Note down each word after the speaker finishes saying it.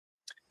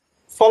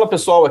Fala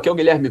pessoal, aqui é o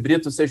Guilherme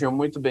Brito, sejam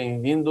muito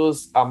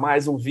bem-vindos a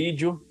mais um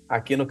vídeo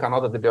aqui no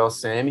canal da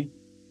DBOCM,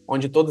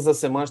 onde todas as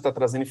semanas está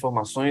trazendo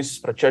informações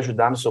para te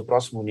ajudar no seu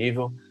próximo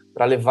nível,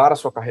 para levar a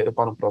sua carreira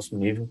para um próximo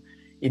nível.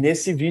 E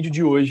nesse vídeo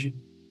de hoje,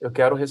 eu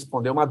quero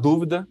responder uma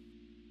dúvida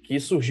que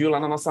surgiu lá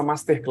na nossa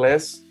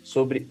Masterclass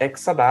sobre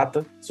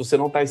Exadata. Se você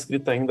não está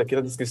inscrito ainda, aqui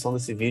na descrição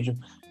desse vídeo,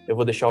 eu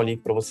vou deixar o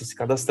link para você se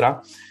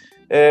cadastrar.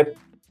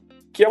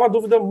 Que é uma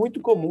dúvida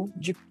muito comum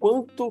de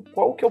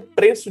qual que é o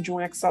preço de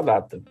um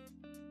Exadata.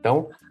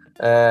 Então,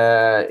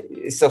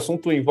 esse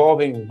assunto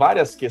envolve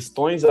várias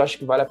questões, eu acho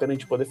que vale a pena a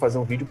gente poder fazer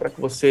um vídeo para que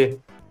você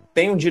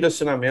tenha um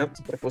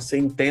direcionamento, para que você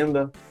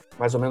entenda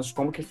mais ou menos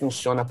como que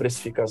funciona a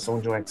precificação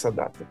de um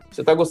Exadata. Se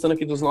você está gostando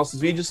aqui dos nossos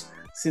vídeos,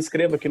 se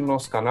inscreva aqui no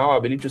nosso canal,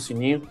 habilite o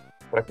sininho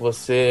para que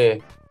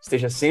você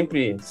esteja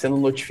sempre sendo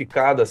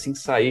notificado assim que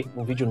sair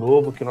um vídeo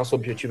novo, que o nosso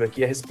objetivo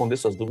aqui é responder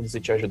suas dúvidas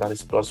e te ajudar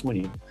nesse próximo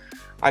nível.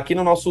 Aqui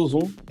no nosso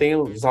Zoom, tem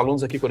os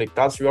alunos aqui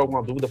conectados, se tiver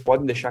alguma dúvida,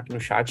 podem deixar aqui no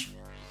chat,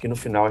 que no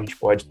final a gente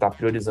pode estar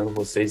priorizando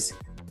vocês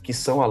que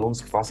são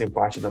alunos que fazem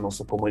parte da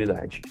nossa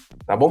comunidade,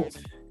 tá bom?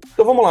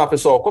 Então vamos lá,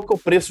 pessoal, qual que é o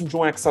preço de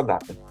um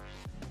Exadata?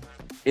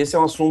 Esse é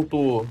um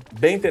assunto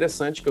bem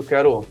interessante que eu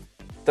quero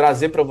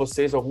trazer para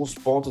vocês alguns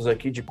pontos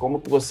aqui de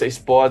como que vocês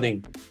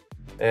podem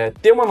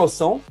ter uma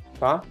noção,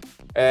 tá?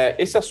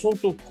 Esse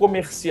assunto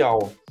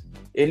comercial,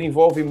 ele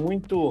envolve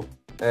muito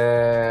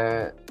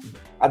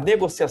a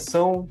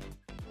negociação,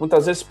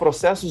 muitas vezes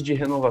processos de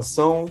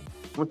renovação,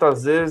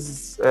 muitas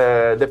vezes,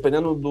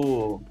 dependendo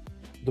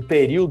do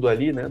período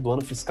ali, né, do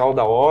ano fiscal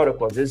da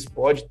Oracle, às vezes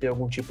pode ter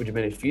algum tipo de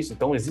benefício,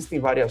 então existem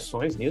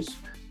variações nisso,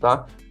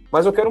 tá?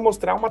 Mas eu quero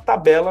mostrar uma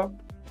tabela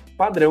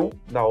padrão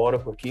da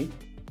Oracle aqui,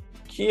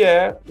 que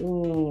é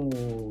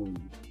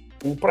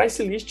um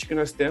price list que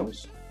nós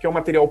temos, que é um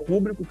material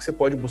público que você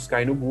pode buscar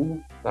aí no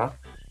Google, tá?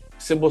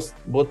 Se você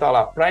botar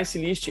lá, Price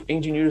List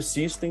Engineer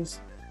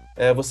Systems,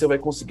 você vai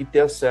conseguir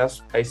ter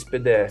acesso a esse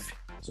PDF.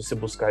 Se você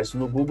buscar isso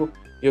no Google,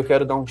 eu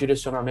quero dar um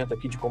direcionamento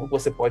aqui de como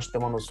você pode ter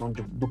uma noção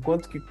do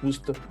quanto que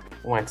custa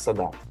um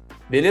Exadata.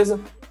 Beleza?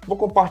 Vou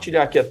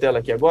compartilhar aqui a tela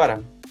aqui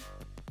agora,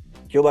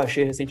 que eu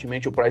baixei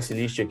recentemente o Price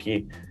List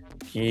aqui,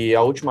 que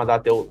a última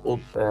data é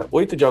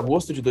 8 de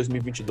agosto de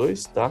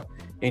 2022, tá?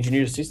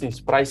 Engineer Systems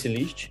Price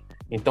List.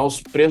 Então, os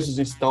preços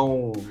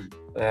estão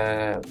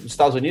nos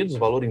Estados Unidos,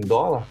 valor em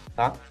dólar,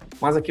 tá?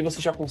 Mas aqui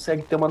você já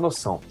consegue ter uma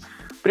noção.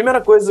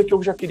 Primeira coisa que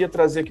eu já queria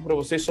trazer aqui para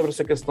vocês sobre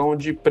essa questão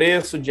de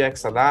preço de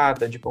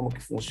Exadata, de como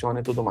que funciona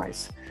e tudo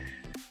mais.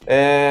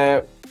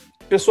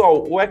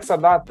 Pessoal, o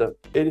Exadata,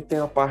 ele tem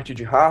a parte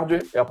de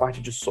hardware e a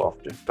parte de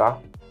software, tá?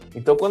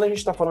 Então, quando a gente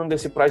está falando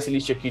desse price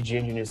list aqui de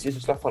Engineer Systems,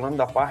 está falando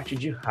da parte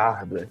de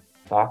hardware,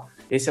 tá?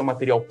 Esse é um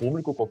material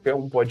público, qualquer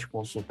um pode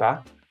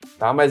consultar,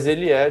 tá? Mas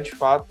ele é, de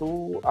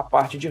fato, a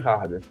parte de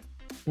hardware.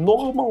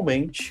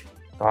 Normalmente,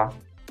 tá?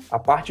 A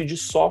parte de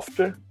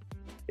software,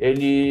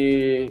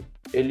 ele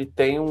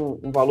tem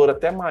um valor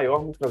até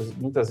maior,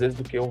 muitas vezes,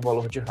 do que o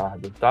valor de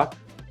hardware, tá?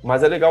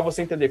 Mas é legal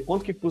você entender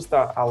quanto que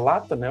custa a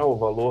lata, né? O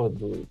valor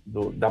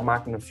da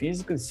máquina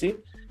física em si,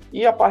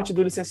 e a parte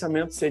do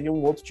licenciamento seria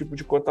um outro tipo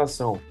de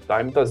cotação,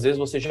 tá? E muitas vezes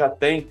você já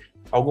tem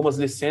algumas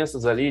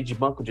licenças ali de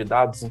banco de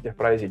dados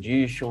Enterprise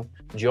Edition,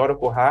 de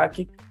Oracle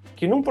Hack,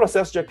 que num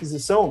processo de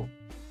aquisição,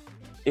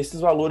 esses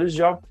valores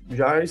já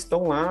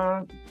estão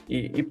lá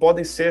e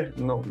podem ser,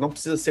 não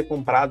precisa ser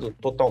comprado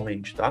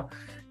totalmente, tá?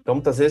 Então,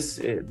 muitas vezes,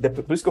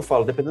 por isso que eu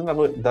falo,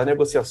 dependendo da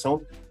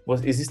negociação,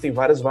 existem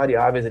várias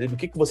variáveis ali do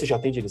que você já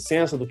tem de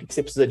licença, do que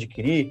você precisa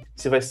adquirir,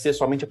 se vai ser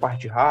somente a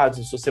parte de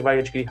hardware, se você vai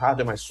adquirir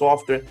hardware mais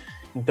software.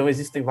 Então,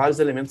 existem vários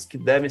elementos que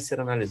devem ser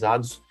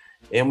analisados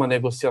em uma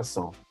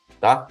negociação,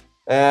 tá?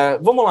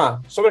 Vamos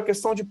lá, sobre a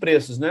questão de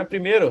preços, né?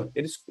 Primeiro,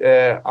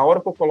 a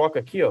Oracle coloca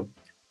aqui, ó,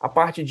 a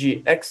parte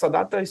de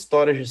Exadata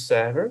Storage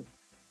Server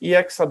e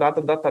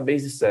Exadata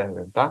Database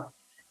Server, tá?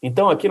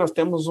 Então, aqui nós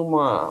temos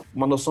uma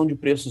noção de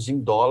preços em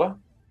dólar,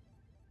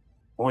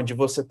 onde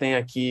você tem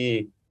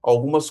aqui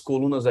algumas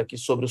colunas aqui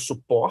sobre o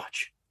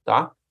suporte,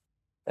 tá?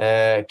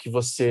 Que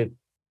você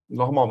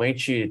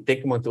normalmente tem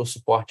que manter o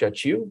suporte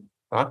ativo,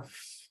 tá?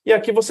 E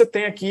aqui você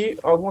tem aqui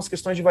algumas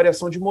questões de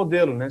variação de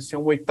modelo, né? Se é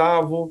um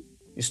 8º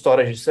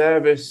Storage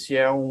Server, se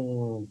é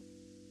um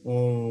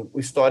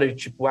storage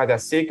tipo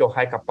HC, que é o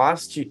High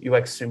Capacity, e o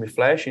Extreme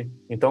Flash.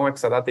 Então, o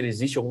Exadata, ele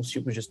existe alguns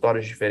tipos de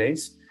storage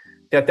diferentes.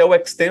 Tem até o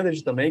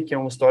Extended também, que é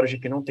um storage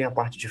que não tem a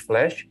parte de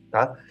flash,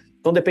 tá?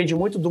 Então, depende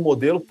muito do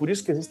modelo, por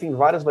isso que existem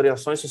várias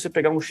variações. Se você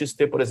pegar um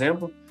XT, por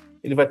exemplo,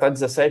 ele vai estar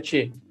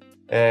 $17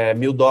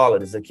 mil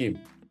aqui.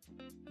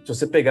 Se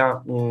você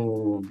pegar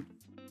um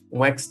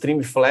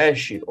Extreme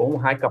Flash ou um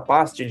High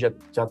Capacity, ele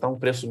já está um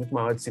preço muito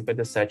maior de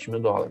 $57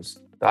 mil,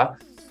 tá?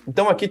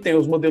 Então, aqui tem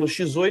os modelos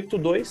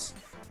X8.2,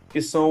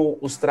 que são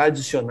os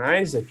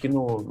tradicionais aqui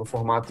no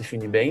formato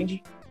InfiniBand,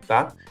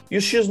 tá? E o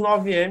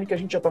X9M, que a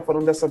gente já está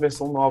falando dessa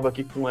versão nova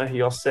aqui com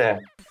ROCE,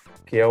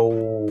 que é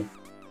o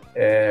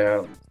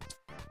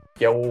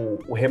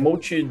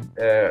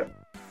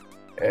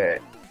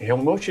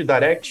Remote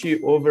Direct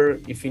over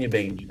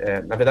InfiniBand.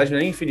 Na verdade, não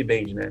é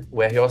InfiniBand, né?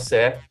 O ROCE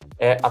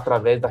é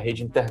através da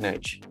rede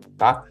internet.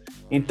 tá?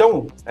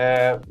 Então,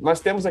 nós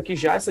temos aqui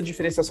já essa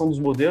diferenciação dos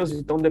modelos,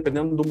 então,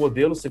 dependendo do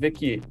modelo, você vê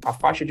que a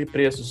faixa de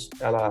preços,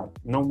 ela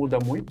não muda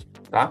muito,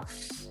 tá?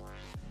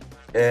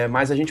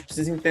 Mas a gente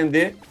precisa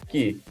entender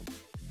que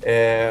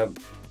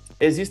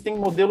existem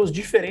modelos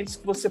diferentes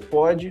que você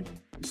pode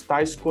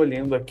estar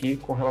escolhendo aqui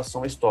com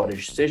relação a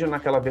storage, seja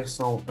naquela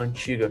versão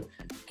antiga,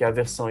 que é a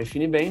versão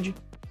InfiniBand,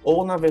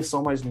 ou na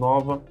versão mais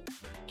nova,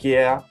 que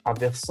é a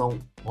versão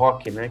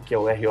ROC, né, que é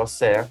o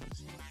ROCE,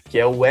 que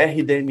é o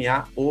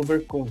RDMA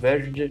Over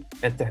Converged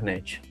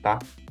Ethernet, tá?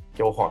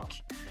 Que é o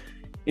ROC.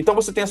 Então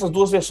você tem essas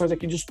duas versões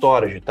aqui de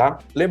storage, tá?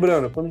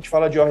 Lembrando, quando a gente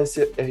fala de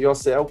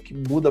ROCE, o que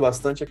muda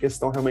bastante é a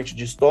questão realmente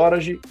de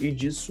storage e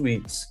de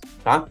switches,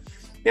 tá?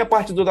 Tem a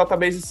parte do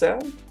database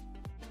server,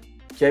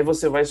 que aí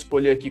você vai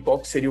escolher aqui qual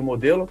que seria o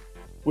modelo.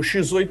 O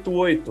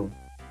X88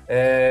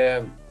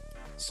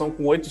 são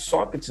com 8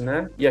 sockets,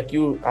 né? E aqui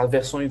as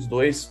versões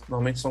 2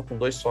 normalmente são com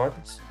 2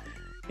 sockets.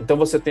 Então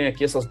você tem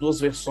aqui essas duas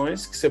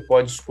versões que você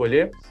pode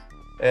escolher.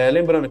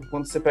 Lembrando que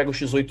quando você pega o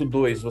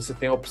X82, você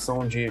tem a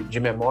opção de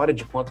memória,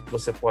 de quanto que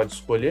você pode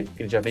escolher,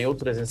 que ele já vem ou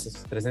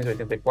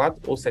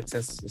 384 ou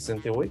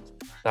 768,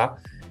 tá?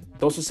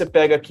 Então se você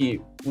pega aqui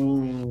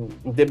um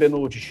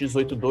DB-Node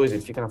X82,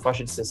 ele fica na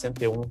faixa de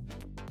 61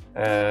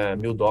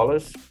 mil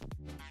dólares.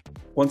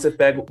 Quando você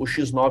pega o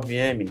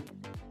X9M,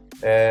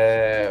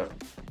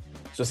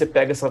 se você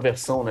pega essa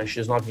versão, né,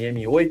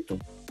 X9M8,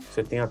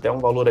 você tem até um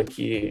valor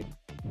aqui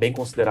bem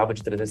considerável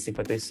de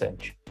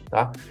 357,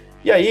 tá?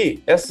 E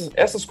aí,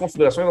 essas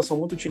configurações elas são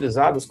muito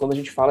utilizadas quando a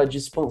gente fala de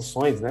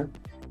expansões, né?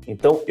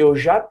 Então, eu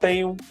já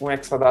tenho um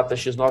Exadata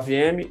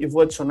X9M e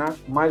vou adicionar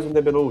mais um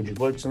DB-Node,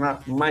 vou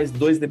adicionar mais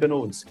 2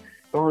 DB-Nodes.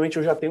 Normalmente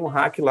eu já tenho um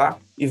rack lá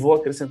e vou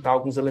acrescentar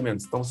alguns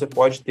elementos. Então, você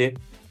pode ter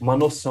uma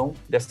noção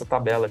dessa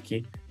tabela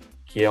aqui,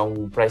 que é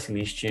um price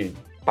list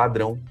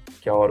padrão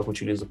que a Oracle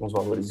utiliza com os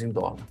valores em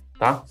dólar,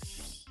 tá?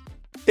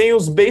 Tem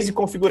os Basic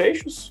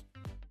Configurations,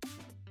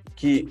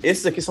 que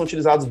esses aqui são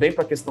utilizados bem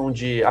para a questão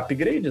de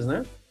upgrades,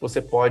 né?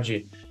 Você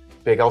pode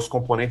pegar os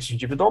componentes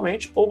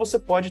individualmente ou você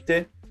pode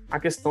ter a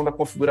questão da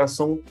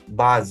configuração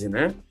base,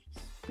 né?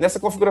 Nessa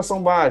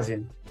configuração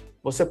base,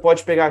 você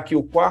pode pegar aqui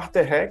o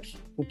Quarter Rack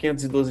com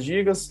 512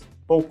 GB,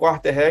 ou o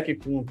Quarter Rack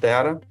com 1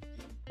 TB,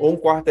 ou um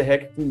Quarter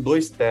Rack com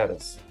 2 TB,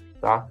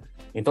 tá?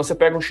 Então, você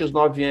pega um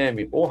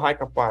X9M, ou High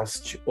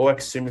Capacity, ou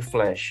Extreme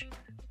Flash,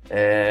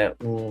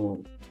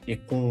 e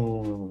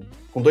com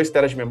 2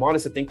 TB de memória,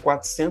 você tem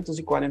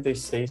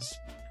 446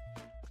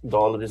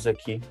 dólares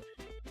aqui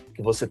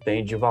que você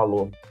tem de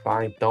valor,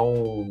 tá?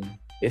 Então,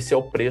 esse é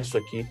o preço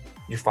aqui,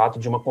 de fato,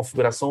 de uma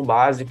configuração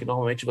base, que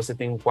normalmente você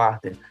tem um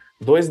quarter,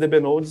 2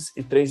 DB-Nodes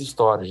e 3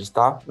 storages,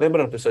 tá?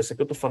 Lembrando, pessoal, isso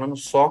aqui eu estou falando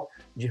só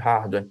de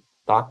hardware,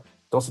 tá?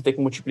 Então, você tem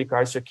que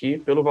multiplicar isso aqui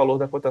pelo valor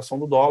da cotação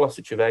do dólar,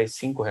 se tiver em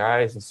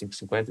R$5, em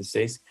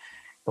 5,56.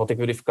 Então, tem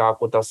que verificar a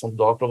cotação do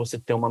dólar para você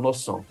ter uma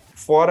noção.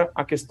 Fora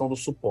a questão do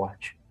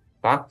suporte,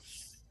 tá?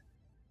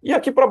 E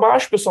aqui para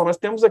baixo, pessoal, nós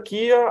temos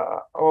aqui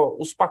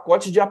os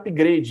pacotes de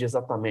upgrade,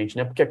 exatamente,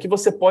 né? Porque aqui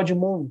você pode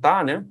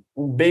montar, né,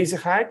 um base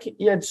rack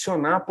e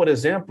adicionar, por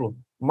exemplo,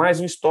 mais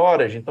um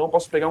storage. Então, eu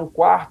posso pegar um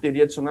quarter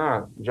e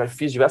adicionar. Já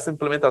fiz diversas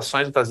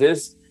implementações, muitas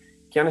vezes,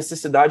 que a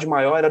necessidade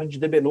maior era de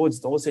DB-Nodes.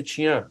 Então, você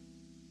tinha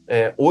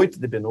 8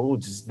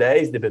 DB-Nodes,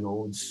 10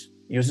 DB-Nodes,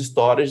 e os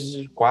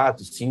storages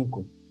 4,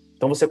 5.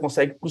 Então, você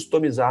consegue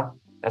customizar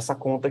essa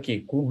conta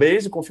aqui, com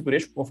base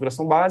configuration,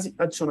 configuração base,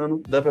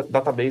 adicionando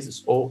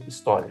databases ou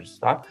storages,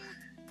 tá?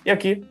 E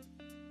aqui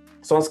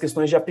são as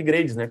questões de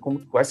upgrades, né?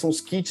 Quais são os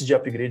kits de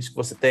upgrades que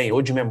você tem,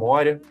 ou de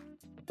memória,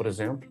 por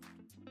exemplo,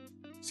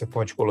 você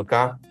pode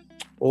colocar,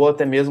 ou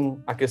até mesmo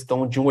a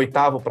questão de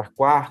 1/8 para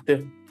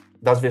quarter,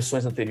 das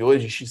versões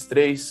anteriores, de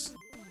X3,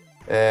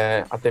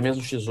 até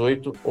mesmo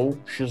X8 ou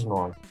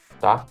X9,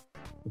 tá?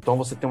 Então,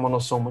 você tem uma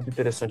noção muito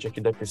interessante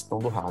aqui da questão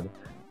do hardware.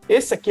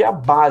 Esse aqui é a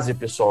base,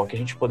 pessoal, que a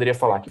gente poderia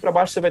falar. Aqui para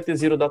baixo você vai ter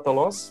Zero Data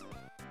Loss,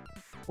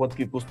 quanto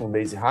que custa um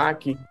base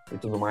rack e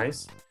tudo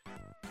mais.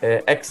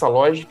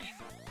 Exalogic,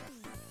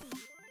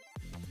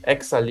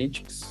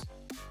 Exalytics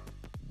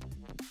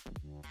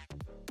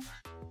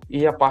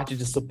e a parte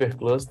de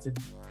Supercluster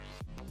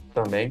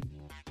também.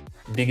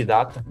 Big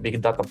Data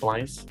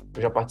Appliance.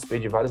 Eu já participei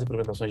de várias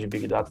implementações de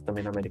Big Data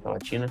também na América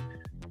Latina.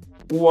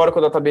 O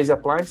Oracle Database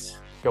Appliance,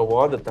 que é o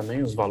ODA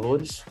também, os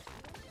valores.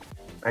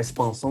 A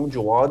expansão de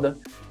ODA,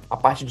 a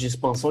parte de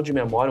expansão de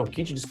memória, um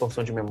kit de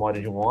expansão de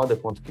memória de um ODA,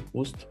 quanto que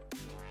custa,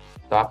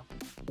 tá?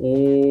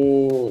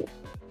 O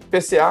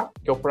PCA,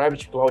 que é o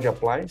Private Cloud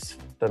Appliance,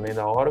 também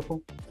da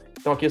Oracle.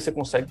 Então aqui você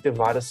consegue ter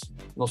várias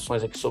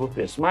noções aqui sobre o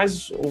preço.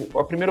 Mas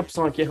a primeira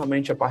opção aqui é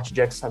realmente a parte de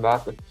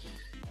Exadata,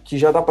 que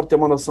já dá para ter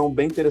uma noção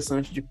bem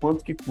interessante de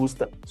quanto que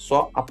custa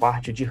só a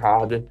parte de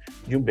hardware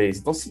de um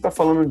base. Então, se você está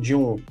falando de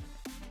um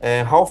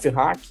half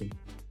rack,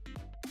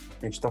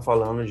 a gente está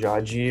falando já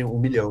de $1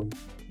 milhão.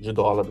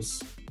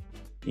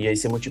 E aí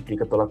você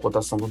multiplica pela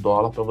cotação do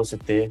dólar para você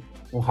ter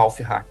um half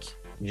rack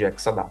de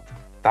Exadata,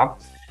 tá?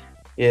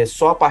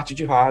 Só a parte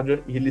de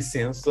hardware e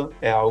licença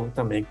é algo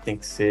também que tem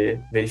que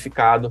ser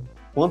verificado.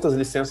 Quantas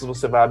licenças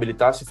você vai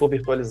habilitar? Se for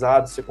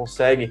virtualizado, você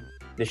consegue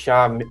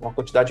deixar uma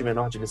quantidade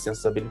menor de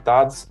licenças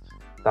habilitadas,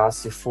 tá?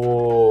 Se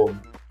for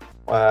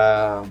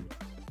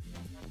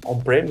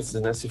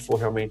on-premises, né? Se for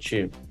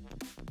realmente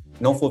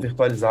não for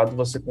virtualizado,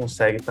 você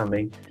consegue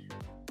também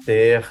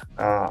ter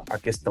a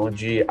questão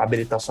de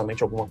habilitar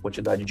somente alguma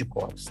quantidade de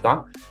cores,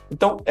 tá?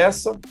 Então,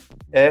 essa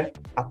é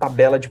a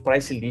tabela de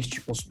price list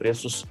com os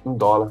preços em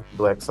dólar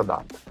do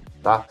Exadata,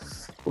 tá?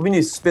 O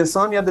Vinícius,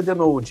 pensando em ADD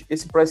Node,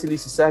 esse price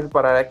list serve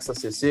para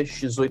ExaCC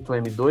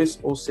X8M2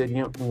 ou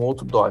seria um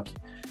outro dock?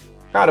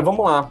 Cara,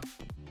 vamos lá.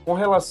 Com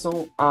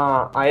relação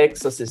a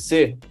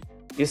ExaCC,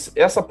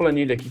 essa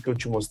planilha aqui que eu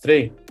te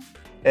mostrei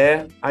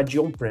é a de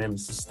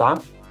on-premises, tá?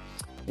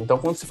 Então,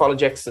 quando se fala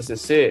de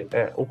XCC,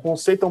 o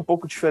conceito é um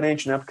pouco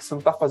diferente, né? Porque você não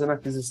está fazendo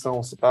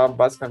aquisição, você está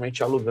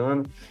basicamente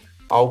alugando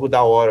algo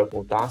da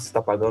Oracle, tá? Você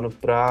está pagando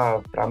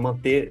para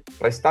manter,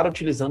 para estar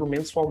utilizando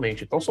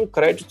mensalmente. Então, são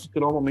créditos que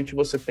normalmente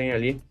você tem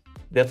ali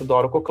dentro da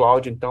Oracle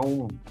Cloud.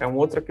 Então, é uma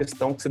outra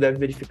questão que você deve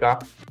verificar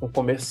com o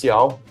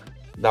comercial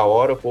da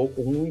Oracle ou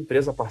com uma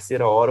empresa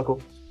parceira Oracle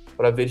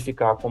para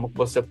verificar como que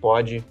você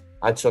pode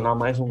adicionar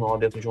mais um nó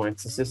dentro de um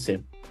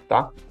XCC,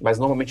 tá? Mas,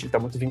 normalmente, ele está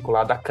muito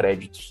vinculado a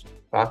créditos.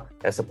 Tá?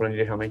 Essa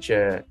planilha realmente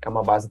é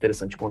uma base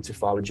interessante quando se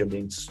fala de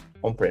ambientes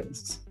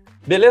on-premises.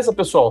 Beleza,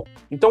 pessoal?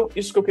 Então,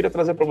 isso que eu queria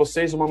trazer para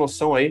vocês, uma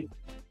noção aí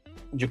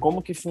de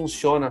como que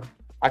funciona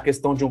a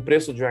questão de um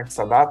preço de um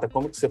Exadata,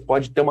 como que você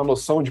pode ter uma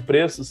noção de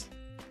preços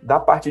da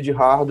parte de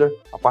hardware,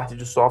 a parte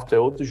de software é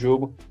outro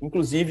jogo.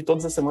 Inclusive,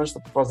 todas as semanas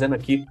estou fazendo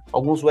aqui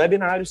alguns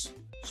webinários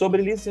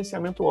sobre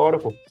licenciamento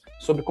Oracle,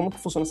 sobre como que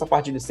funciona essa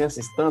parte de licença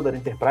standard,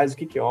 enterprise, o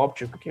que é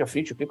option, o que é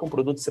feature, o que é um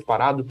produto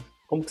separado,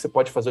 como que você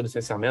pode fazer o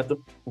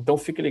licenciamento. Então,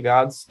 fiquem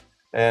ligados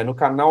no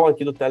canal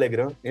aqui do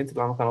Telegram, entre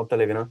lá no canal do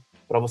Telegram,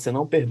 para você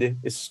não perder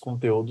esses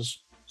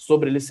conteúdos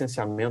sobre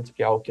licenciamento,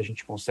 que é algo que a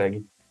gente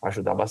consegue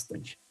ajudar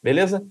bastante.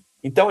 Beleza?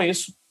 Então é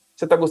isso. Se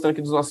você está gostando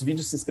aqui dos nossos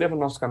vídeos, se inscreva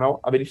no nosso canal,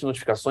 habilite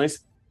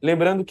notificações.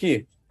 Lembrando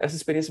que essa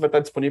experiência vai estar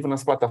disponível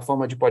nas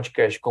plataformas de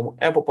podcast, como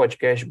Apple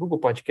Podcast, Google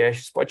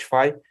Podcast,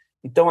 Spotify.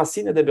 Então,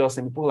 assine a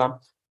DBOCM por lá,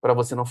 para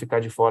você não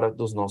ficar de fora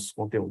dos nossos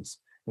conteúdos.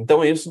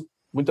 Então é isso.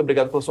 Muito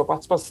obrigado pela sua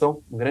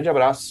participação. Um grande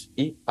abraço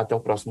e até o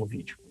próximo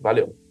vídeo.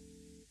 Valeu!